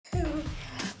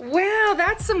Wow,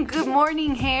 that's some good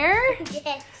morning hair.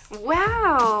 Yes.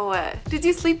 Wow. Did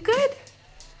you sleep good?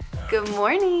 Good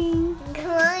morning. Good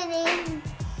morning.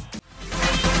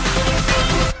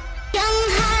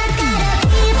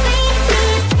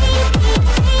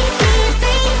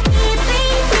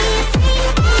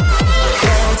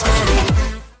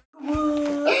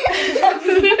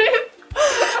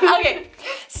 Okay,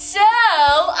 so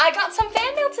I got some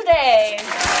fan mail today.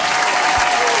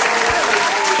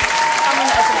 I'm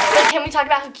gonna open it. Wait, can we talk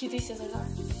about how cute these scissors are?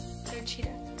 They're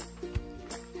cheater.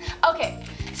 Okay,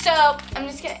 so I'm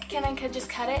just gonna, can I just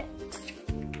cut it?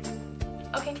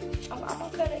 Okay, I'm gonna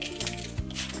cut it.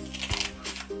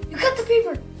 You cut the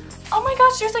paper. Oh my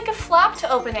gosh, there's like a flap to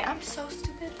open it. I'm so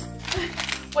stupid.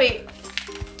 Wait.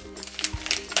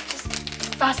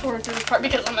 Just fast forward through this part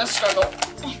because I'm gonna struggle.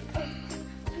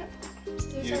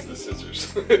 Use the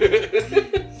scissors.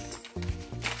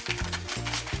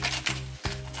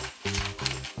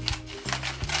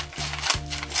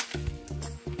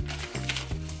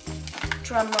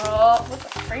 Drum roll. What the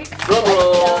freak? Drum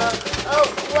roll. Oh,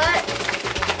 what?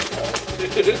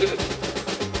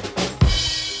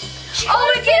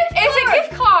 Oh, it's a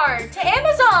gift card to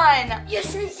Amazon.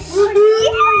 Yes. Yes.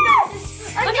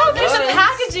 Look how good the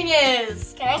packaging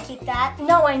is. Can I keep that?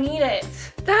 No, I need it.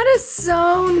 That is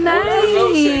so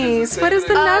nice. What does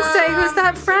the note say? Who's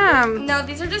that from? No,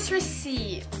 these are just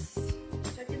receipts.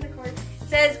 Check in the card. It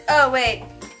says, oh wait.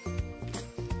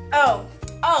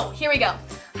 Oh, here we go.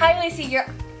 Hi Lacey,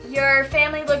 your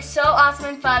family looks so awesome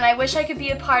and fun. I wish I could be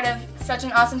a part of such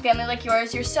an awesome family like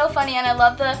yours. You're so funny and I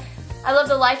love the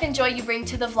life and joy you bring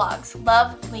to the vlogs.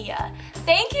 Love, Leah.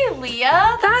 Thank you,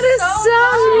 Leah. That is so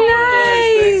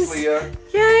nice. Thanks, Leah.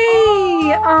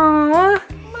 Yay. Aww.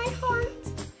 My heart.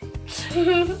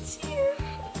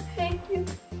 Thank you.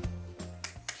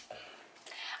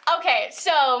 Okay,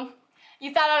 so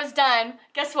you thought I was done.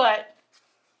 Guess what?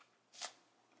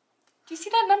 Do you see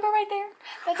that number right there?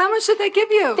 That's How much did they give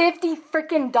you? $50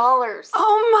 freaking.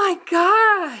 Oh my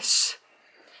gosh.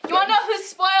 You wanna know who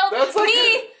spoiled That's like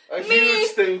me? a huge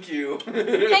thank you.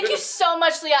 Thank you so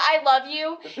much, Leah. I love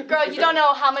you. Girl, you don't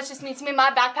know how much this means to me.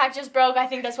 My backpack just broke. I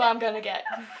think that's what I'm gonna get.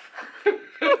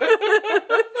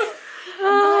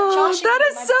 Oh, joshing that you,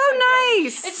 is my so backpack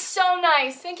nice. It's so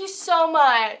nice. Thank you so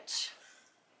much.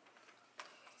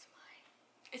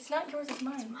 It's not yours, it's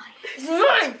mine. It's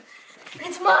mine.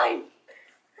 It's mine.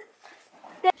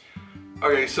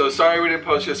 Okay, so sorry we didn't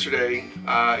post yesterday.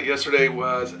 Yesterday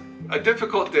was a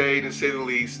difficult day to say the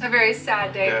least. A very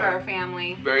sad day Yeah. for our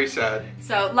family. Very sad.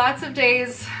 So lots of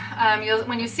days,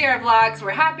 when you see our vlogs,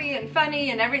 we're happy and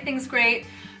funny and everything's great.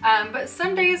 But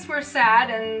some days we're sad,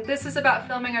 and this is about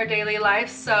filming our daily life.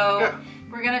 So Yeah.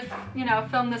 we're gonna,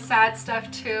 film the sad stuff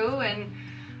too. And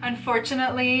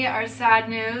unfortunately, our sad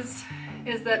news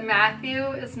is that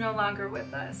Matthew is no longer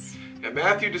with us. And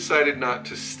Matthew decided not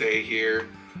to stay here.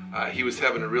 He was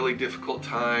having a really difficult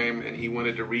time, and he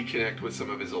wanted to reconnect with some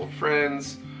of his old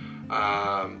friends,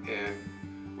 and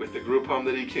with the group home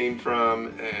that he came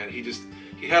from. And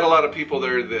he had a lot of people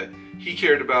there that he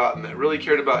cared about and that really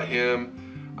cared about him.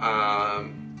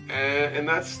 And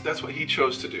that's what he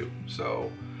chose to do.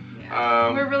 So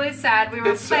We're really sad. We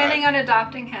were it's planning sad. on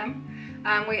adopting him.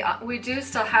 We do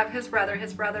still have his brother.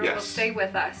 His brother will Yes. stay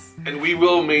with us. and we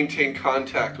will maintain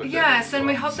contact with him. Yes, as and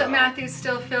we well, hope that so. Matthew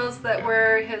still feels that Yeah.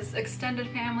 we're his extended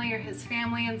family or his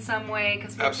family in some way,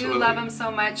 because we Absolutely. do love him so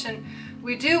much, and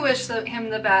we do wish him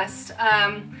the best.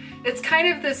 It's kind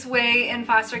of this way in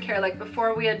foster care, like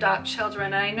before we adopt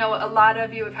children, and I know a lot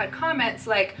of you have had comments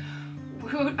like,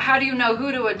 how do you know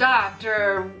who to adopt,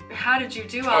 or how did you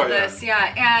do all Oh, yeah. this?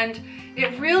 Yeah, and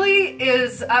it really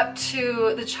is up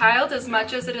to the child as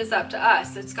much as it is up to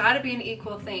us. It's got to be an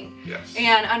equal thing. Yes.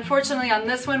 And unfortunately on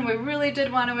this one we really did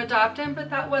want to adopt him, but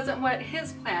that wasn't what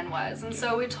his plan was. And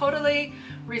so we totally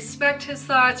respect his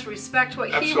thoughts, respect what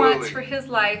he Absolutely. wants for his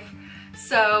life.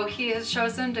 So he has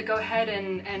chosen to go ahead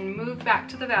and move back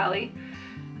to the valley.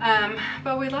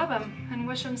 But we love him and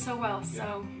wish him so well.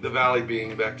 So The valley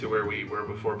being back to where we were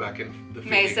before, back in the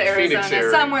Mesa, Phoenix Arizona,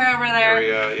 area, somewhere over there.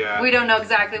 area, yeah. We don't know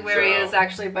exactly where he So- is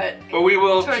actually, but But we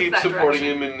will towards keep that supporting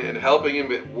direction. him and helping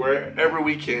him wherever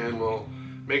we can. We'll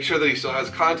make sure that he still has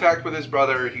contact with his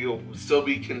brother. He'll still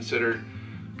be considered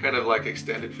kind of like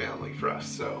extended family for us.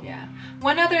 So Yeah.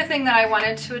 One other thing that I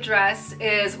wanted to address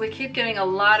is we keep getting a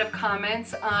lot of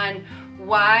comments on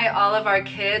why all of our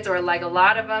kids, or like a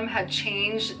lot of them, have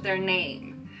changed their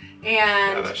name.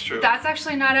 And that's true. that's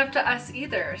actually not up to us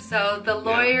either. So the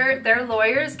their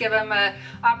lawyers give them an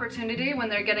opportunity when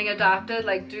they're getting adopted,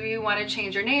 like, do you want to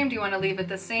change your name? Do you want to leave it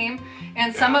the same?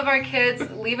 And some of our kids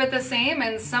leave it the same,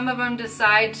 and some of them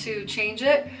decide to change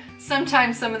it.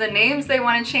 Sometimes some of the names they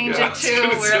want to change it to,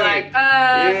 we're like,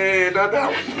 yeah, not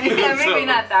that one. yeah, maybe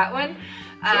not that one.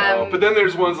 But then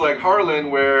there's ones like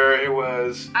Harlan where it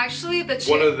was actually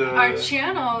our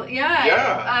channel,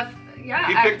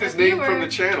 he picked his name from the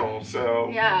channel,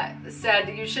 so said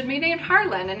you should be named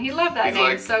Harlan, and he loved that He's name,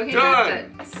 like, so he done.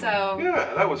 picked it. So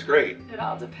yeah, that was great. It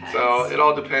all depends. So it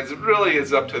all depends. It really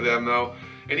is up to them, though.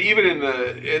 And even in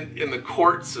the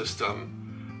court system,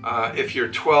 if you're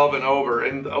 12 and over,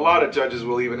 and a lot of judges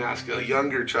will even ask a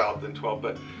younger child than 12,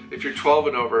 but if you're 12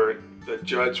 and over, the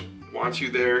judge wants you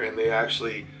there, and they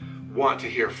actually want to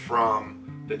hear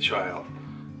from the child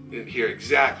and hear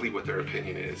exactly what their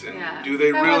opinion is, and do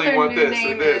they really want this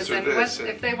or this or this, and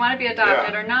if they want to be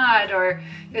adopted or not, or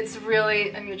it's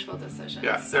really a mutual decision.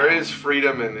 Yeah, so there is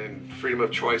freedom and freedom of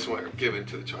choice given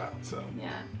to the child. So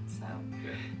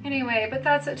anyway, but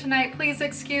that's it tonight. Please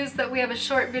excuse that we have a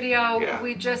short video.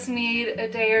 We just need a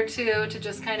day or two to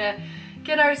just kind of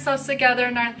get ourselves together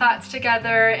and our thoughts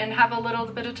together and have a little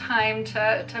bit of time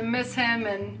to miss him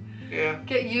and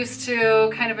get used to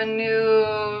kind of a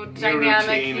new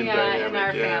dynamic in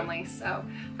our family. So,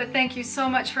 but thank you so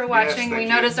much for watching. We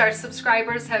noticed our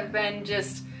subscribers have been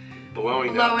just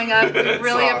blowing up. We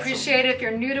really appreciate it. If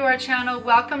you're new to our channel,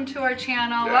 welcome to our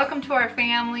channel. Welcome to our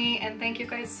family, and thank you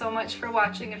guys so much for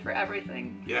watching and for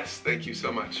everything. Yes, thank you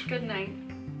so much. Good night.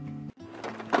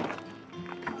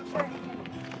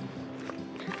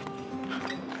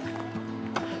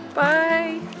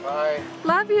 Bye. Bye.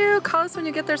 Love you. Call us when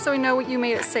you get there so we know you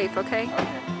made it safe, okay?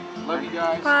 Okay. Love you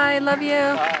guys. Bye. Love you.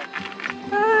 Bye.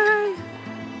 Bye.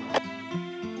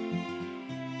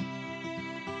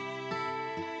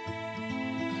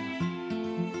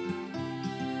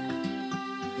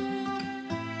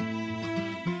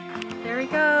 There he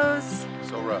goes.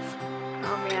 So rough.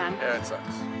 Oh man. Yeah, it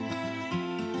sucks.